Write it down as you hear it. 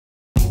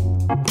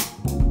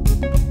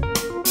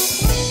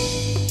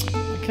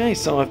Okay,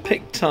 so I've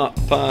picked up,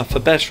 for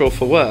better or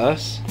for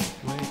worse,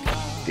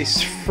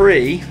 this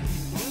free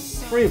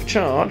of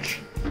charge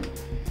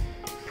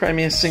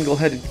Premier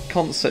single-headed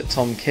concert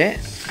tom kit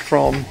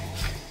from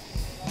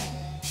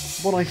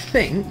what I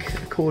think,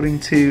 according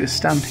to a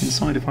stamp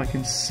inside, if I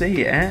can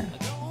see it,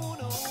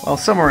 well,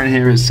 somewhere in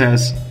here it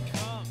says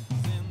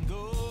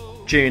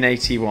June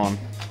 81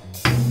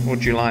 or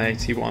July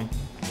 81,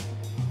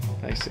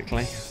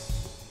 basically.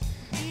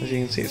 As you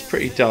can see, it's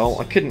pretty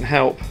dull. I couldn't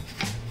help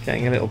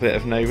getting a little bit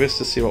of Novus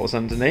to see what was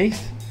underneath.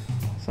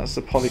 So that's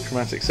the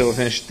Polychromatic Silver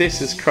finish.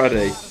 This is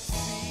cruddy.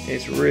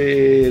 It's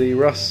really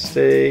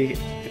rusty,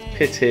 it's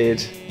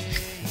pitted,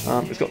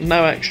 it's got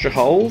no extra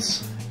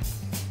holes.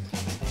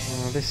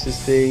 This is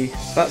so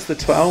that's the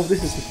 12,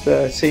 this is the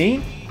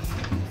 13.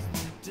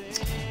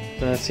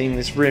 13,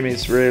 this rim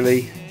is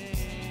really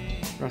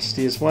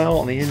rusty as well.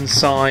 On the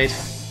inside,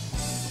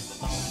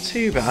 not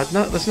too bad.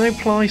 No, there's no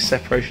ply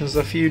separations,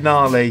 there's a few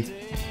gnarly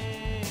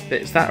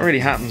bits. That really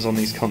happens on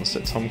these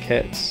concert tom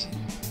kits.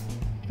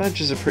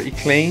 Badges are pretty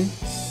clean.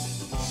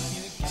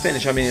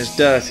 Finish, I mean, it's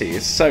dirty.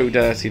 It's so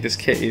dirty. This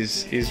kit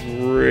is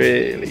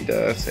really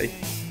dirty.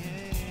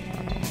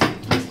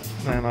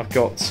 Then I've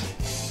got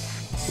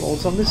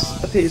floors on.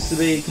 This appears to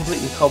be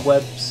completely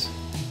cobwebs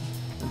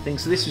and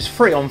things. So this was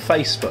free on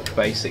Facebook,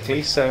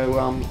 basically.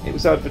 So it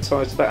was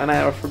advertised about an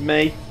hour from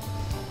me.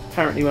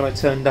 Apparently, when I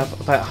turned up,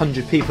 about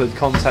 100 people had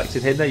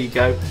contacted him. There you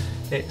go.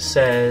 It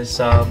says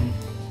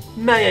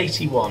May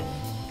 81.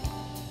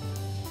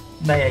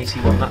 May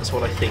 81. That's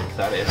what I think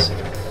that is.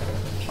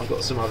 I've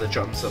got some other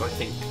drums that I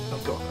think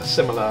I've got a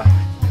similar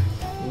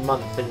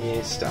month and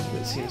year stamp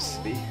that seems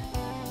to be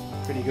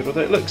pretty good,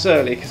 although it looks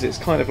early because it's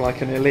kind of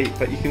like an Elite,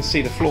 but you can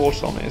see the floor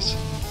tom is.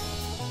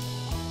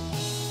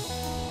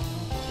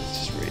 It's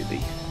just really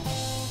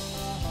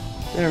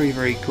very,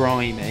 very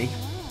grimy. In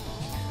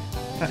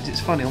fact, it's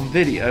funny, on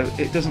video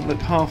it doesn't look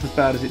half as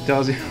bad as it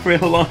does in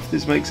real life.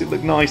 This makes it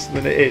look nicer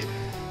than it is.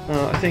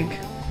 I think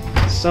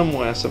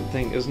somewhere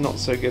something as not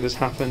so good has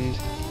happened.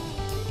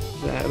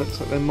 There, it looks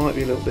like there might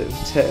be a little bit of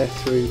a tear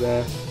through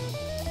there.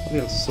 I'll be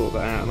able to sort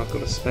that out, and I've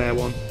got a spare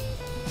one. A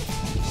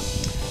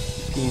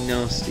few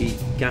nasty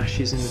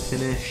gashes in the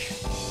finish.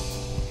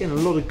 Again, a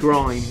lot of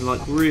grime,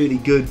 like really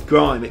good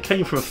grime. It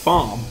came from a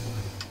farm,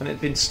 and it had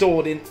been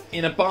stored in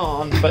a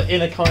barn, but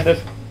in a kind of,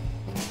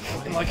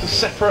 in like a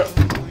separate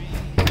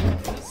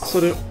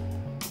sort of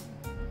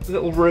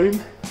little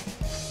room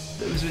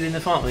that was within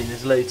the farm. I mean,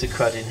 there's loads of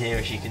crud in here,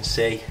 as you can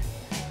see.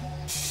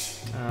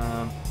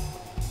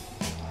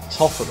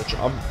 Top of the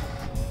drum.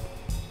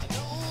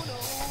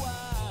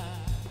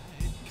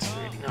 It's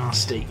really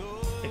nasty.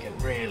 Again,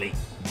 really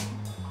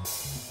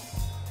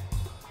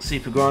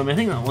super grimy. I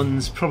think that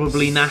one's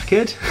probably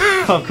knackered.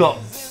 I've got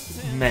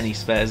many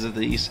spares of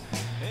these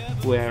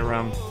where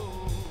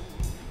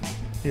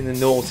in the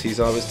noughties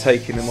I was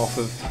taking them off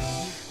of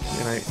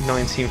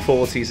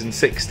 1940s and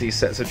 60s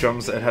sets of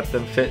drums that had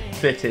them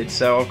fitted,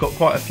 so I've got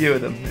quite a few of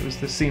them.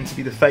 This seemed to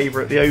be the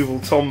favourite, the oval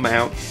tom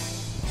mount.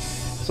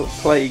 Sort of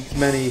plagued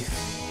many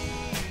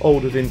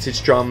older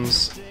vintage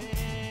drums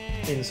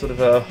in sort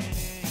of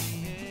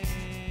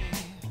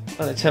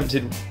an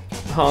attempted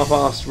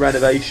half-assed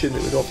renovation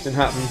that would often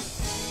happen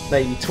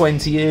maybe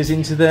 20 years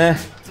into their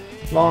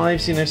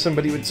lives. You know,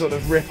 somebody would sort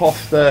of rip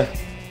off the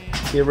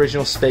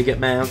original spigot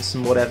mounts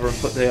and whatever and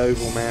put the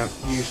oval mount,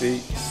 usually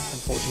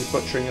unfortunately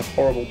butchering a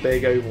horrible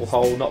big oval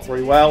hole, not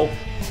very well,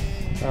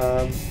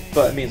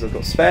 but it means I've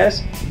got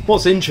spares.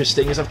 What's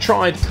interesting is I've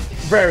tried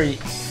very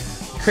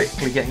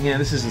quickly getting,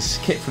 this is a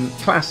kit from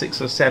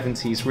classics of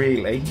 70s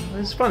really.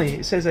 It's funny,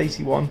 it says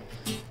 81.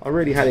 I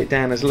really had it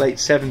down as late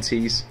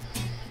 70s.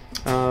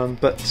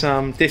 But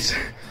this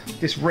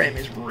rim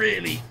is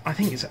really, I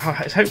think it's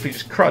hopefully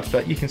just crud,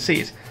 but you can see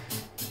it's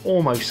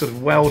almost sort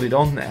of welded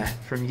on there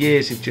from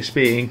years of just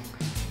being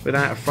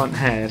without a front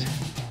head.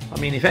 I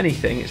mean, if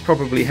anything, it's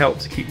probably helped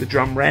to keep the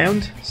drum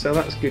round, so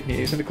that's good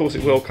news, and of course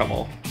it will come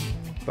off.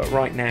 But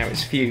right now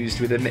it's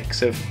fused with a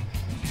mix of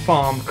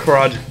farm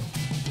crud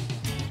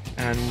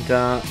and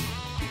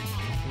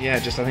yeah,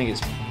 just I think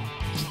it's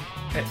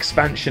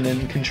expansion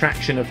and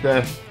contraction of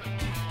the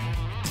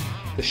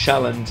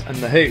shell and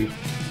the hoo.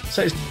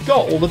 So it's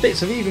got all the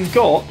bits. I've even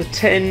got the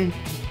 10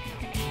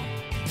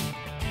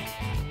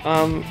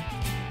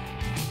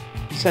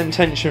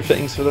 tension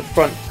fittings for the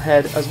front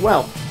head as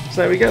well.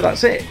 So there we go,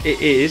 that's it.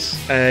 It is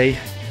a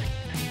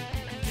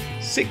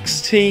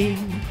 16,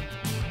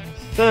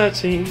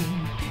 13,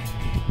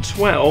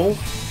 12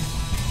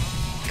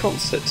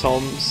 concert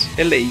toms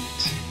Elite.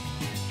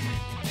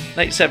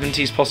 Late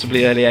 70s,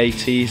 possibly early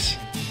 80s.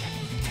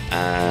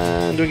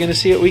 And we're going to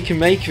see what we can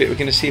make of it. We're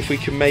going to see if we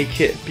can make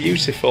it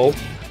beautiful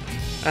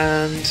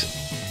and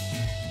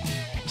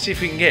see if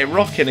we can get it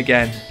rocking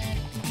again.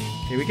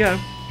 Here we go.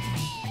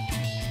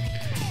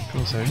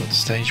 Also, we've got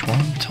stage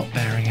one. Top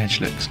bearing edge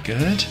looks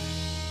good.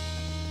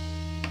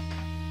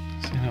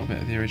 See a little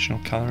bit of the original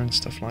colour and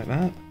stuff like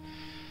that.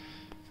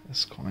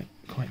 That's quite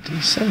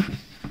decent.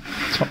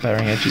 Top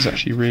bearing edge is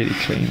actually really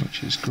clean,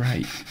 which is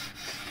great.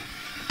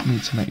 I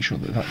need to make sure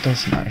that that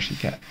doesn't actually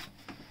get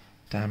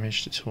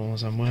damaged at all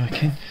as I'm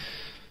working.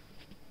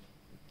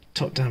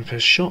 Top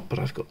damper's shot, but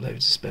I've got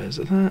loads of spares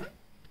of that.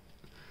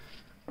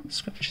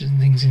 Scratches and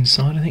things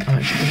inside. I think I'm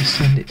actually going to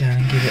sand it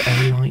down and give it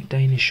a light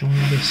Danish oil,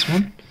 this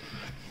one.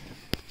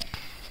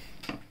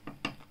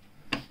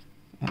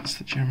 That's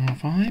the general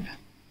vibe.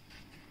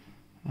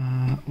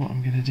 What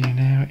I'm going to do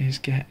now is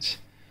get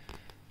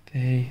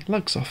the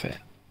lugs off it.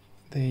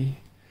 The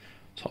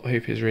top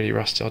hoop is really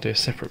rusty. I'll do a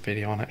separate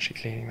video on actually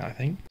cleaning that, I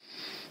think.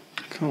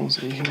 Cool,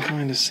 so you can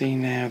kind of see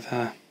now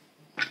the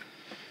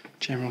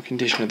general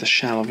condition of the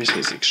shell. Obviously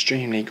it's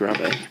extremely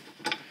grubby.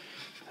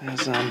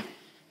 There's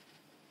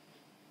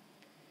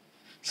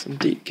some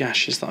deep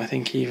gashes that I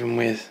think even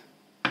with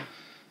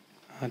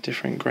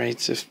different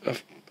grades of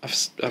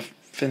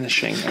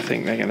finishing, I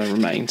think they're going to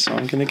remain. So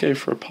I'm going to go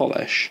for a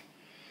polish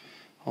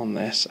on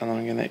this, and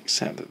I'm going to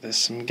accept that there's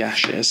some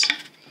gashes.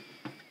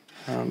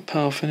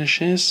 Pearl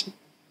finishes,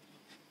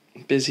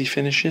 busy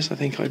finishes, I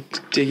think I'd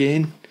dig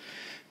in.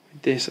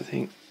 With this, I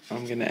think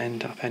I'm going to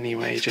end up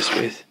anyway just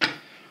with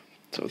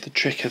sort of the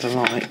trick of the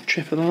light.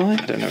 Trip of the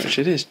light? I don't know which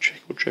it is,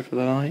 trick or trip of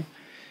the light.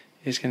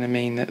 Is going to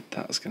mean that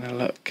that's going to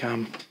look,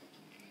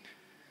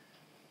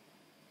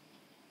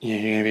 yeah,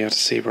 you're going to be able to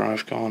see where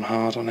I've gone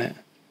hard on it.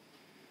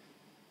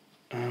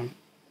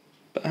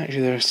 But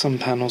actually there are some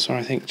panels where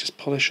I think just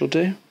polish will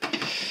do.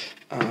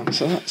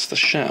 So that's the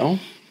shell.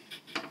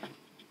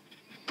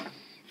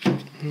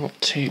 Not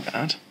too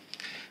bad.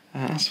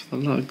 As for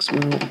the lugs,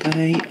 well,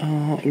 they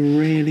are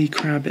really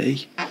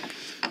crabby.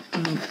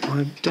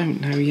 I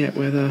don't know yet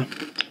whether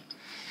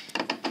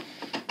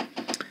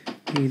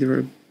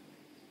either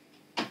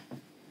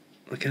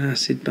like an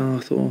acid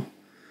bath, or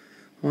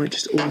I might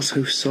just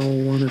also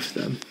sole one of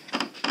them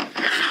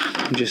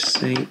and just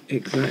see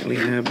exactly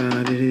how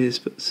bad it is.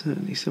 But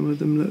certainly some of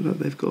them look like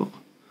they've got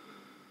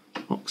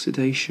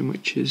oxidation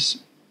which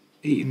is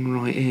eaten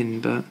right in,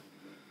 but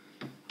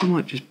I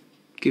might just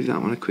give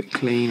that one a quick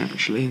clean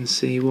actually and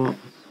see what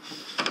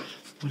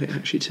it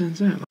actually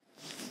turns out.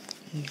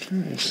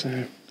 Okay,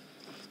 so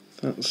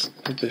that's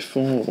the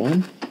before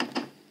one.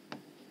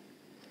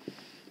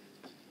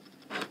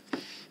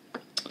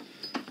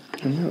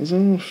 And that's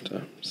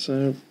after.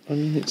 So, I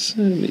mean, it's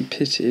certainly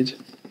pitted.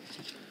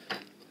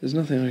 There's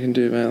nothing I can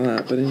do about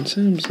that, but in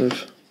terms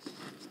of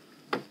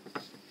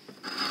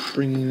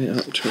bringing it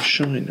up to a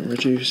shine and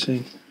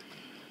reducing,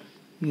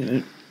 you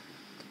know,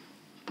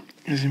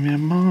 there's going to be a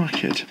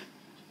marked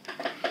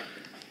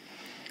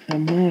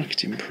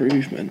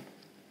improvement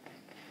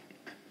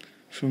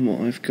from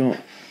what I've got,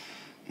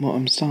 what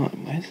I'm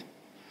starting with,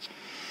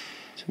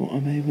 to what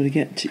I'm able to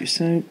get to.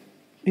 So,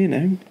 you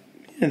know,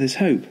 yeah, there's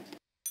hope.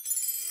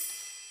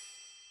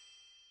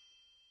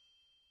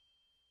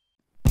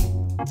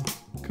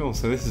 Cool,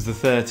 so this is the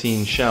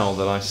 13 shell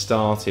that I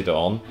started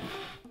on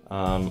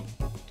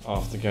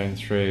after going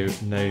through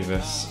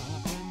Novus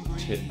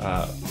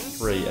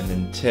 3 and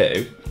then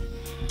 2.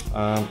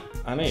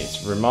 And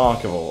it's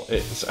remarkable.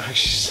 It's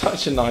actually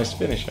such a nice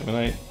finish. I mean,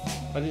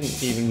 I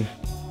didn't even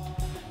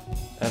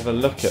ever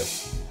look at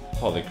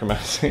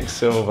Polychromatic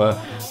Silver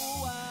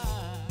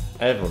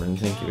ever and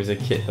think it was a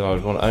kit that I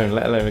would want to own,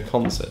 let alone a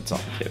concert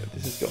type kit. But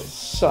this has got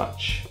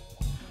such...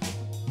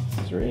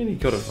 It's really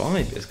got a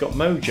vibe. It's got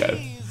mojo.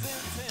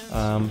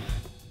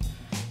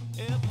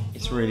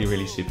 It's really,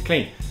 really super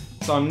clean.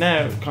 So I'm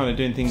now kind of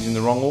doing things in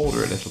the wrong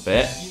order a little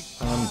bit.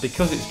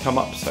 Because it's come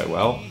up so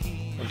well,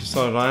 I've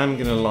decided I am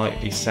going to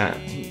lightly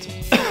sand,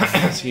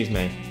 excuse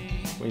me,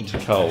 winter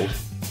cold,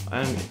 I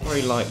am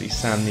very lightly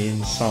sand the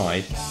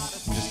inside,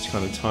 and just to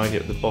kind of tidy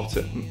up the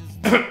bottom,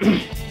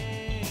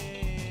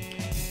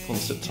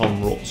 Concert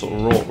Tom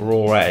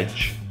raw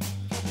edge,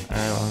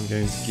 and I'm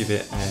going to give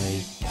it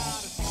a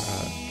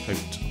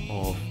coat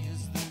of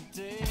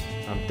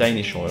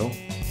Danish oil,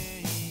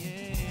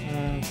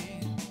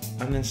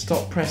 and then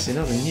stop pressing.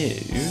 Other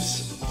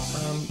news,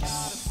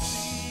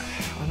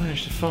 I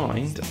managed to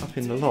find up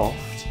in the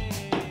loft,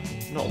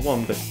 not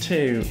one but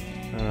two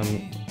of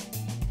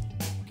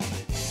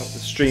the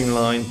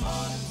Streamline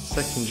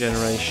 2nd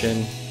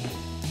generation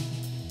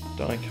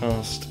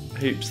die-cast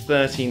hoops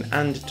 13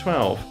 and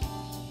 12.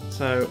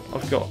 So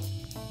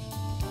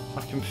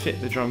I can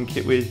fit the drum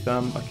kit with,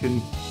 I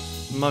can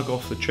mug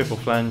off the triple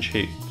flange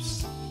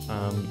hoops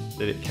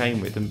that it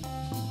came with and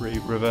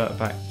revert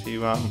back to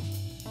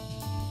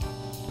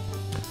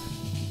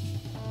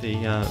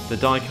the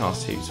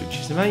die-cast hoops, which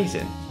is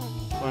amazing.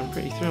 So I'm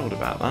pretty thrilled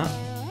about that.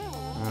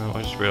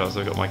 I just realised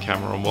I got my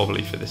camera on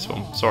wobbly for this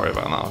one. Sorry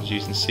about that, I was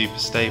using Super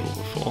Stable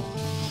before.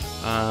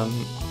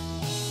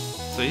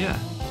 So yeah,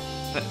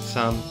 let's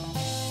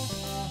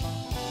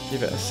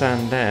give it a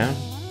sand down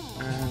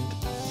and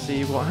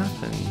see what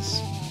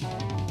happens.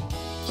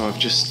 So I've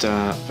just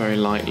very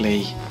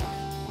lightly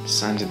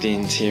sanded the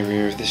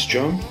interior of this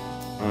drum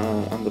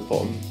and the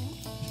bottom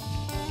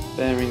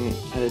bearing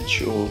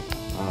edge or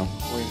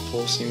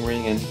reinforcing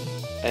ring and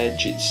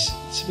edge. It's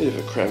a bit of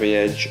a crabby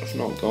edge. I've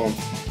not gone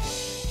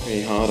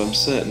really hard. I'm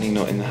certainly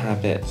not in the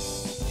habit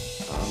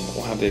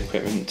or have the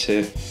equipment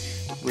to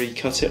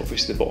recut it.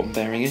 Obviously the bottom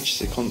bearing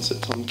edge is a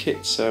concept on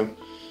kit, so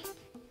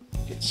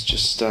it's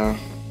just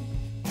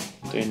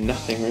doing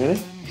nothing really.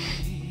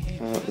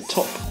 The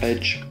top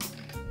edge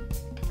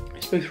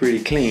is both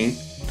really clean,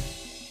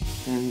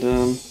 and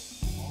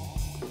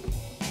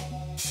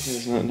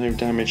there's no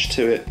damage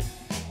to it,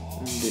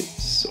 and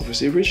it's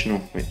obviously original,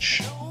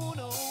 which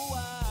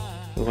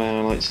the way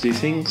I like to do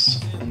things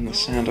and the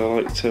sound I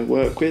like to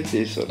work with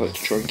is I like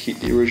to try and keep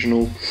the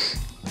original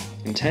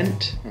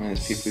intent. And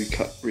there's people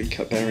who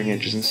recut bearing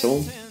edges and so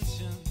on.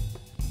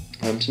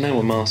 So now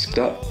we're masked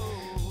up,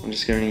 I'm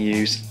just going to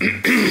use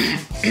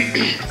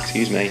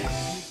excuse me,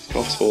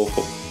 cough's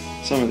awful,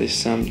 some of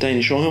this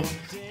Danish oil,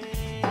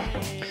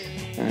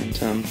 and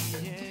I'm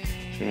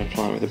going to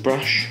apply it with a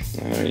brush.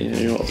 You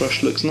know what a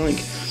brush looks like.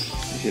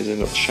 Here's a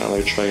little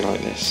shallow tray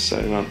like this,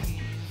 so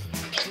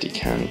just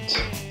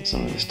decant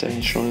some of this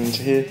Danish oil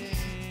into here,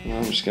 and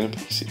I'm just going to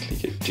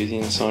basically do the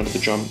inside of the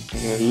drum.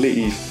 I'm going to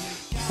leave,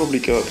 probably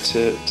go up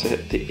to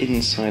the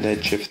inside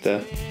edge of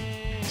the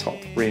top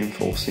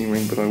reinforcing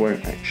ring, but I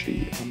won't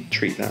actually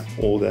treat that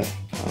or the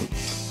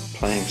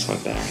playing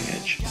side bearing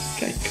edge.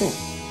 Okay, cool.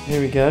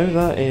 Here we go,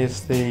 that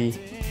is the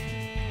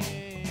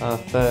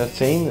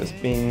 13 that's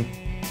been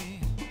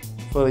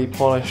fully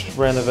polished,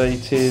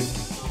 renovated,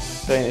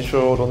 Danish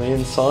oiled on the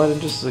inside,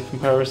 and just as a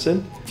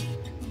comparison,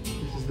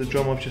 this is the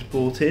drum I've just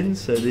brought in.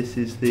 So this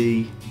is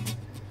the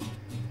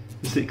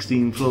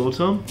 16 floor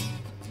tom,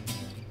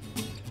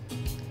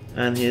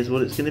 and here's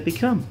what it's going to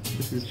become.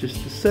 This is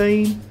just the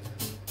same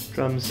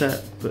drum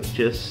set, but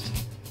just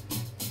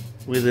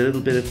with a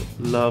little bit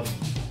of love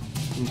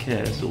and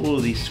care. So all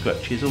of these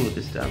scratches, all of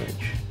this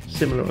damage,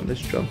 similar on this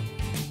drum.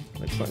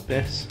 Looks like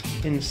this.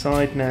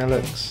 Inside now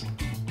looks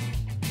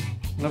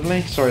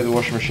lovely. Sorry, the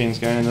washing machine's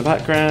going in the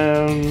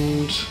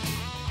background.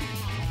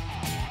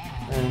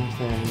 And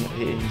then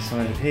the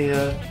inside of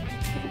here,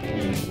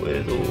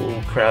 with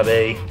all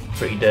crabby,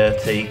 pretty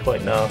dirty,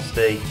 quite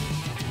nasty,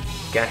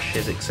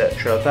 gashes,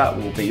 etc. That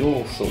will be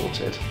all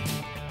sorted,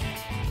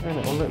 and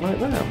it will look like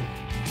that.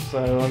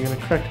 So I'm going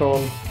to crack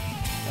on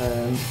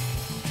and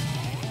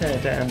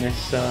tear down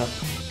this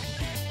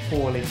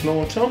poorly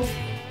floor tom,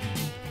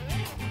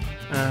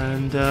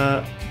 and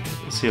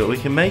see what we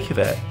can make of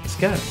it. Let's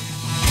go.